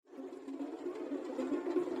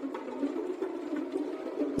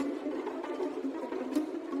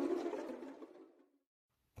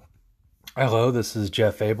Hello, this is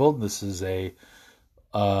Jeff Abel. This is a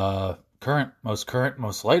current,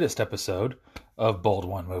 most latest episode of Bold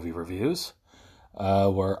One Movie Reviews,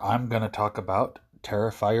 where I'm going to talk about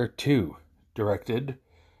Terrifier 2, directed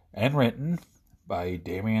and written by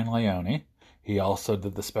Damien Leone. He also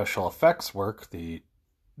did the special effects work, the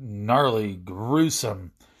gnarly,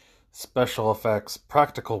 gruesome special effects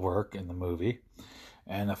practical work in the movie.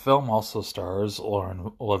 And the film also stars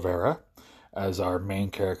Lauren Oliveira as our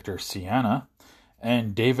main character, Sienna,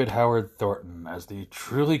 and David Howard Thornton as the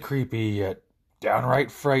truly creepy yet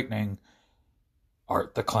downright frightening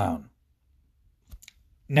Art the Clown.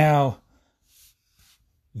 Now,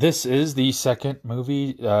 this is the second movie,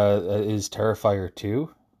 is Terrifier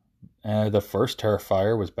 2. The first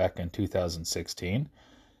Terrifier was back in 2016.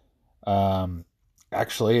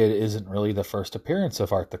 Actually, it isn't really the first appearance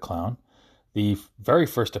of Art the Clown. The very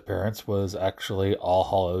first appearance was actually All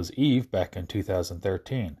Hallows Eve back in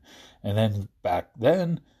 2013. And then back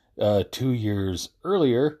then, 2 years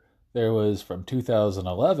earlier, there was from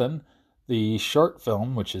 2011, the short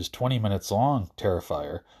film, which is 20 minutes long,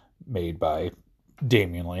 Terrifier, made by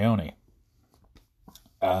Damien Leone.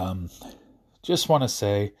 Just want to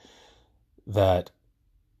say that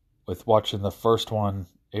with watching the first one,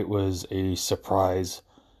 it was a surprise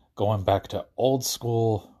going back to old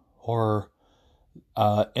school horror,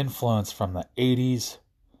 influence from the 80s,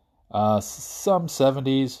 some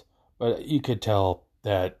 70s, but you could tell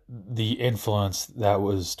that the influence that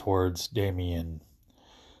was towards Damien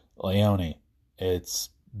Leone, it's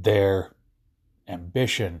their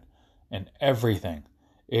ambition and everything.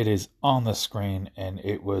 It is on the screen, and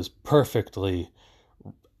it was perfectly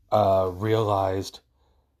realized,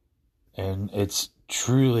 and it's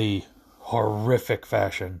truly horrific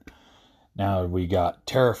fashion. Now we got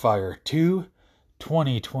Terrifier 2,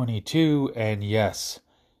 2022, and yes,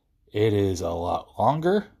 it is a lot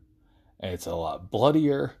longer, it's a lot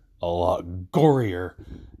bloodier, a lot gorier,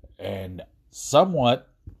 and somewhat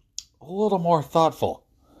a little more thoughtful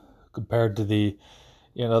compared to the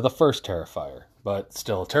first Terrifier. But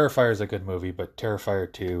still, Terrifier is a good movie, but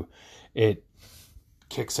Terrifier 2, it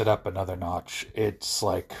kicks it up another notch. It's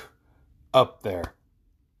like up there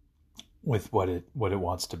with what it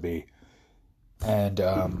wants to be. And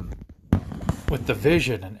with the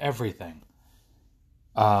vision and everything,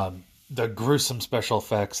 the gruesome special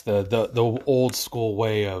effects, the old school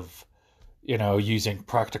way of using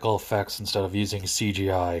practical effects instead of using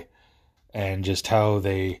CGI, and just how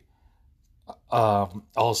they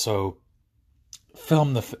also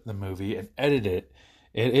film the movie and edit it.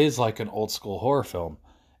 It is like an old school horror film,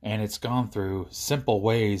 and it's gone through simple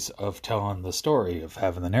ways of telling the story, of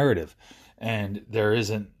having the narrative, and there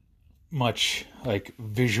isn't much like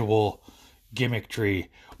visual gimmickry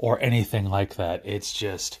or anything like that. It's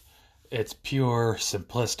pure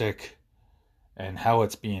simplistic, and how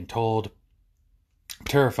it's being told.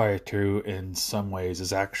 Terrifier 2 in some ways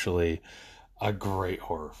is actually a great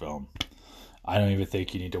horror film. I don't even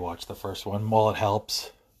think you need to watch the first one. Well, it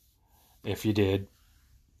helps if you did.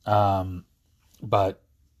 But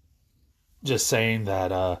just saying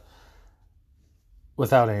that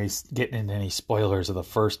without getting into any spoilers of the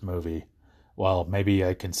first movie, well, maybe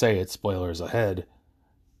I can say it, spoilers ahead,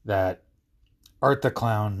 that Art the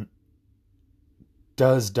Clown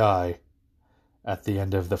does die at the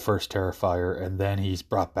end of the first Terrifier, and then he's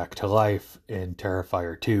brought back to life in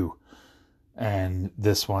Terrifier 2. And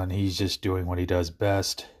this one, he's just doing what he does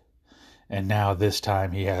best. And now this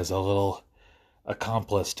time he has a little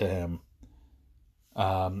accomplice to him,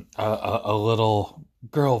 a little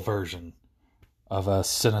girl version of a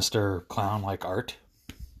sinister clown like Art,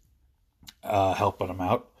 helping him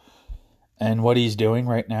out. And what he's doing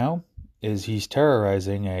right now is he's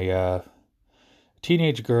terrorizing a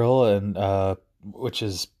teenage girl, and which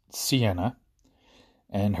is Sienna,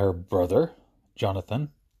 and her brother Jonathan.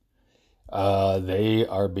 They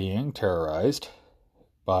are being terrorized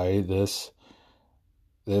by this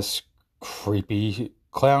creepy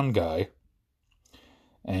clown guy.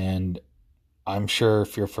 And I'm sure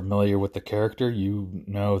if you're familiar with the character, you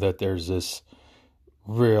know that there's this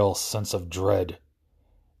real sense of dread,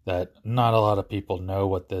 that not a lot of people know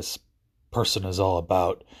what this person is all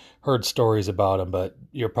about. Heard stories about him, but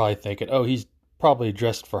you're probably thinking, oh, he's probably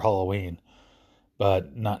dressed for Halloween,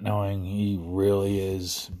 but not knowing he really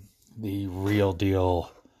is the real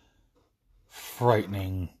deal,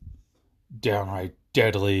 frightening, downright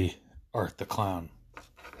deadly Art the Clown.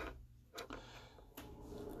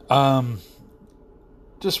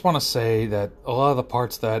 Just want to say that a lot of the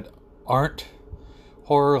parts that aren't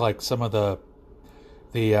horror, like some of the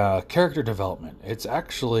character development, it's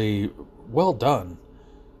actually well done.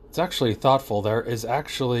 It's actually thoughtful. There is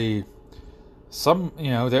actually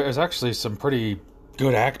there's actually some pretty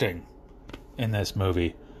good acting in this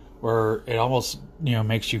movie where it almost,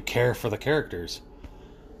 makes you care for the characters.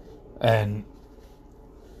 And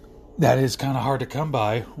that is kind of hard to come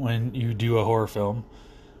by when you do a horror film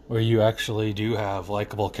where you actually do have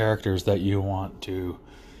likable characters that you want to,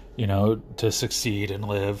 to succeed and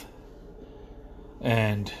live.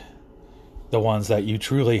 And the ones that you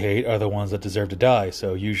truly hate are the ones that deserve to die.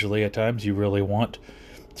 So usually at times you really want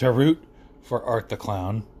to root for Art the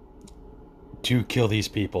Clown to kill these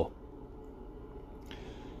people.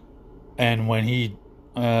 And when he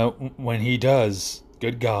does,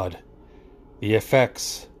 good God, the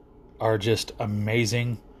effects are just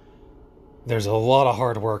amazing. There's a lot of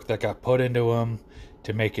hard work that got put into them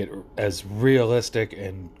to make it as realistic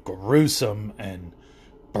and gruesome and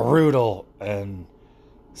brutal and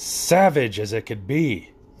savage as it could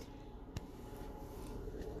be.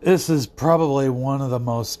 This is probably one of the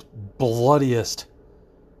most bloodiest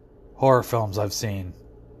horror films I've seen.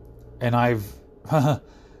 And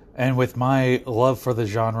and with my love for the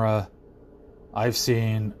genre, I've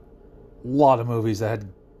seen a lot of movies that had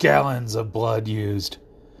gallons of blood used.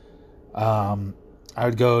 I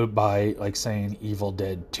would go by saying Evil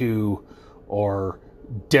Dead 2 or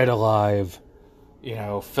Dead Alive,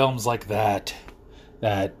 films like that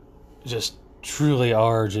just truly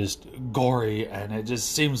are just gory, and it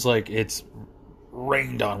just seems like it's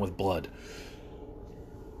rained on with blood.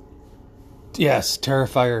 Yes,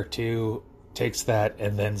 Terrifier 2 takes that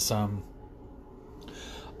and then some.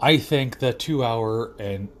 I think the 2 hour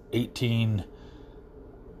and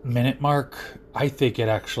 18-minute mark, I think it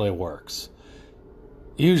actually works.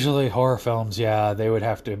 Usually horror films, they would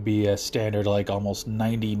have to be a standard almost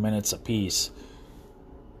 90 minutes a piece.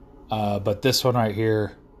 But this one right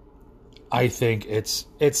here, I think it's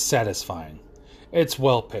satisfying. It's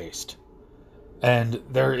well paced. And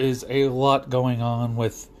there is a lot going on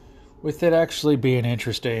with it actually being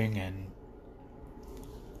interesting and,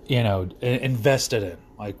 invested in,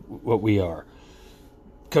 what we are.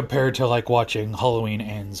 Compared to watching Halloween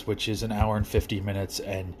Ends, which is an hour and 50 minutes,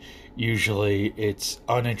 and usually it's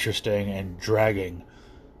uninteresting and dragging,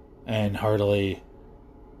 and hardly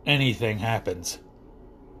anything happens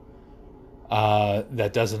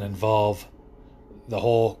that doesn't involve the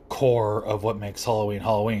whole core of what makes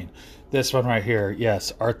Halloween. This one right here,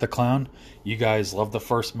 yes, Art the Clown. You guys loved the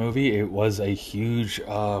first movie. It was a huge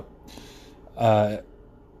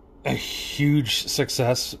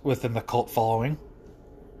success within the cult following.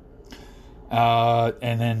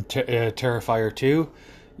 And then Terrifier 2,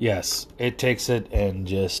 yes, it takes it and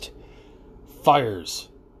just fires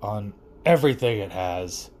on everything it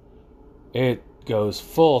has. It goes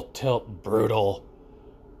full tilt brutal.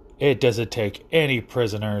 It doesn't take any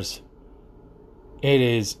prisoners. It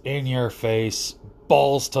is in your face,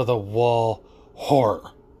 balls to the wall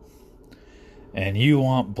horror. And you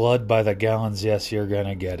want blood by the gallons, yes, you're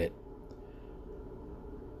gonna get it.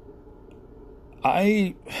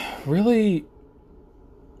 I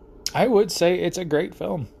would say it's a great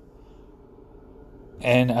film.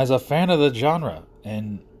 And as a fan of the genre,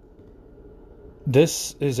 and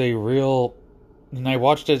this is a real, and I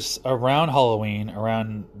watched it around Halloween,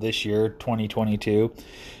 around this year, 2022.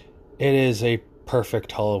 It is a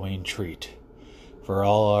perfect Halloween treat for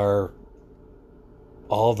all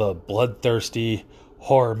the bloodthirsty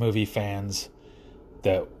horror movie fans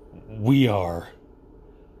that we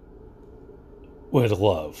would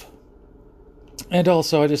love. And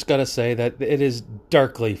also, I just gotta say that it is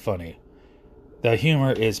darkly funny. The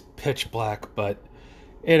humor is pitch black, but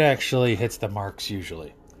it actually hits the marks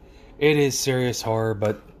usually. It is serious horror,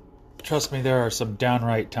 but trust me, there are some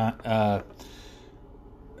downright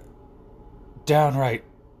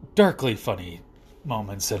darkly funny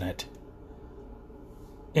moments in it.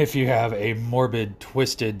 If you have a morbid,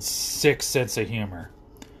 twisted, sick sense of humor.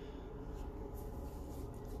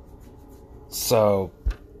 So,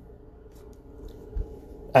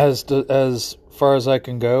 as far as I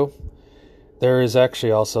can go, there is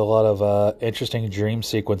actually also a lot of interesting dream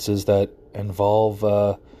sequences that involve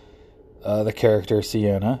the character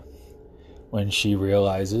Sienna when she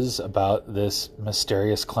realizes about this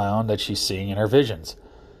mysterious clown that she's seeing in her visions,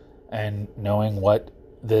 and knowing what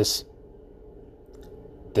this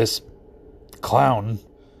clown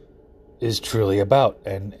is truly about.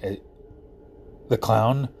 And the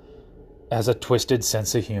clown has a twisted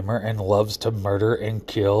sense of humor and loves to murder and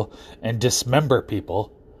kill and dismember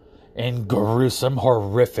people in gruesome,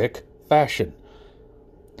 horrific fashion.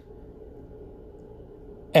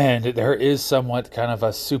 And there is somewhat kind of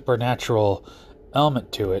a supernatural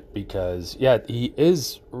element to it because, he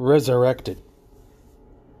is resurrected.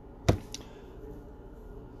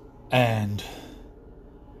 And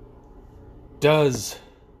does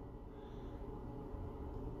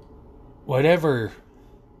whatever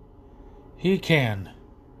he can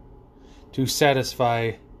to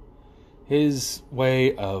satisfy his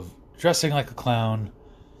way of dressing like a clown,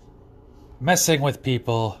 messing with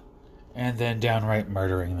people, and then downright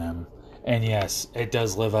murdering them. And yes, it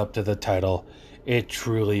does live up to the title. It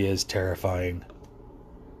truly is terrifying.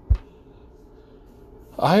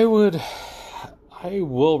 I will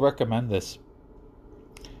recommend this.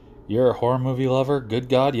 You're a horror movie lover, good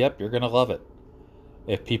God, yep, you're going to love it.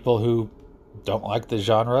 If people who don't like the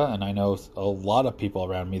genre, and I know a lot of people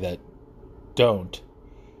around me that don't,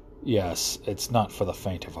 yes, it's not for the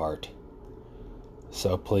faint of heart.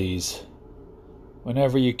 So please,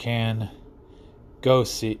 whenever you can, go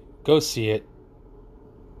see it.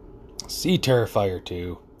 See Terrifier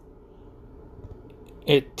 2.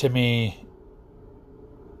 It, to me,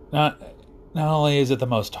 not only is it the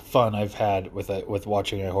most fun I've had with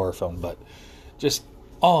watching a horror film, but just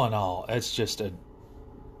all in all, it's just a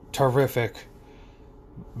terrific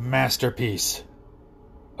masterpiece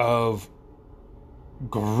of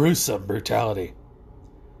gruesome brutality.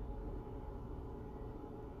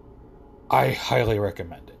 I highly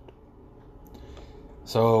recommend it.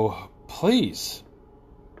 So please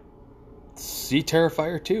see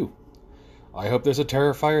Terrifier 2. I hope there's a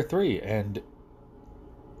Terrifier 3, and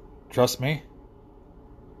trust me,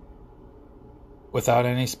 without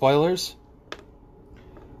any spoilers,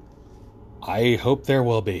 I hope there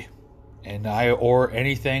will be. And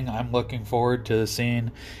anything I'm looking forward to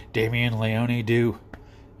seeing Damien Leone do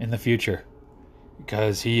in the future,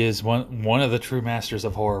 because he is one of the true masters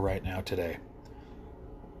of horror right now today.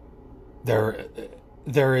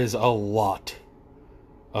 There is a lot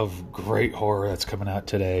of great horror that's coming out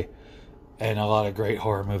today, and a lot of great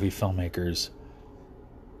horror movie filmmakers.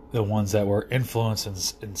 The ones that were influenced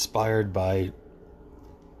and inspired by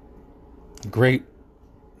great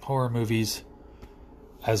horror movies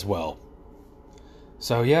as well.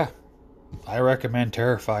 So yeah, I recommend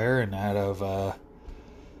Terrifier, and out of a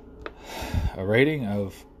rating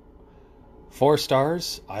of 4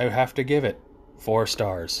 stars, I have to give it 4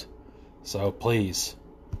 stars. So please,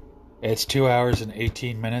 it's 2 hours and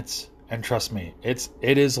 18 minutes, and trust me, it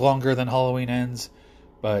is longer than Halloween Ends,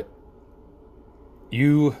 but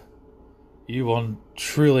you will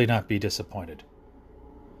truly not be disappointed.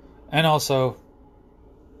 And also,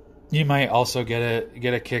 you might also get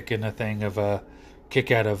a kick in the thing of a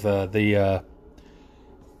kick out of a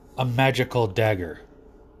magical dagger.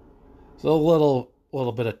 So a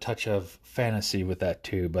little bit of touch of fantasy with that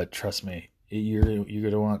too, but trust me, you're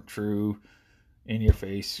gonna want true, in your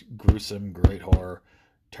face, gruesome, great horror.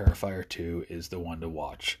 Terrifier 2 is the one to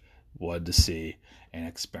watch, one to see and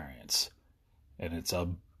experience, and it's a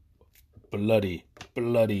bloody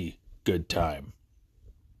good time.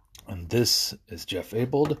 And this is Jeff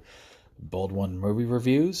Abold, Bold One Movie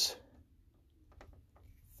Reviews,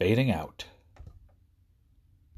 fading out.